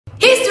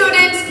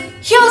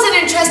Here's an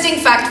interesting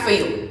fact for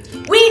you.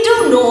 We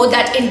do know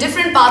that in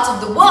different parts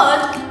of the world,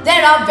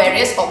 there are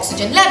various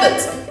oxygen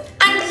levels,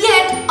 and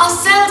yet our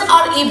cells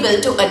are able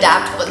to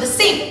adapt for the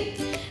same.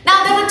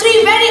 Now, there were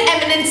three very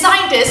eminent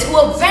scientists who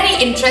were very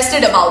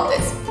interested about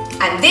this,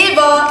 and they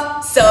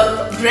were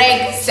Sir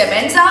Greg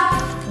Semenza,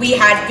 we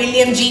had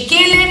William G.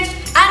 Kaelin,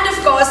 and of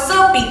course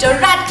Sir Peter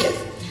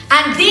Radcliffe.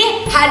 And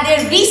they had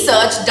their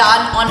research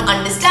done on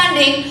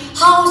understanding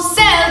how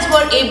cells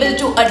were able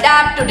to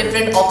adapt to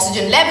different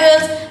oxygen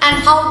levels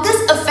and how this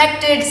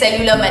affected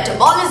cellular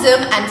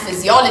metabolism and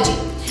physiology.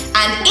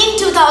 And in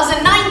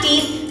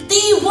 2019,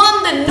 they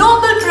won the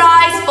Nobel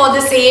Prize for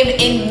the same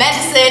in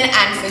medicine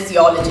and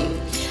physiology.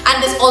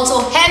 And this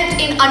also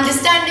helped in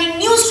understanding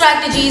new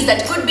strategies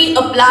that could be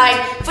applied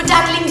for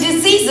tackling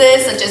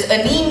diseases such as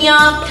anemia,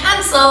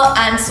 cancer,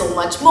 and so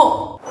much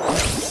more.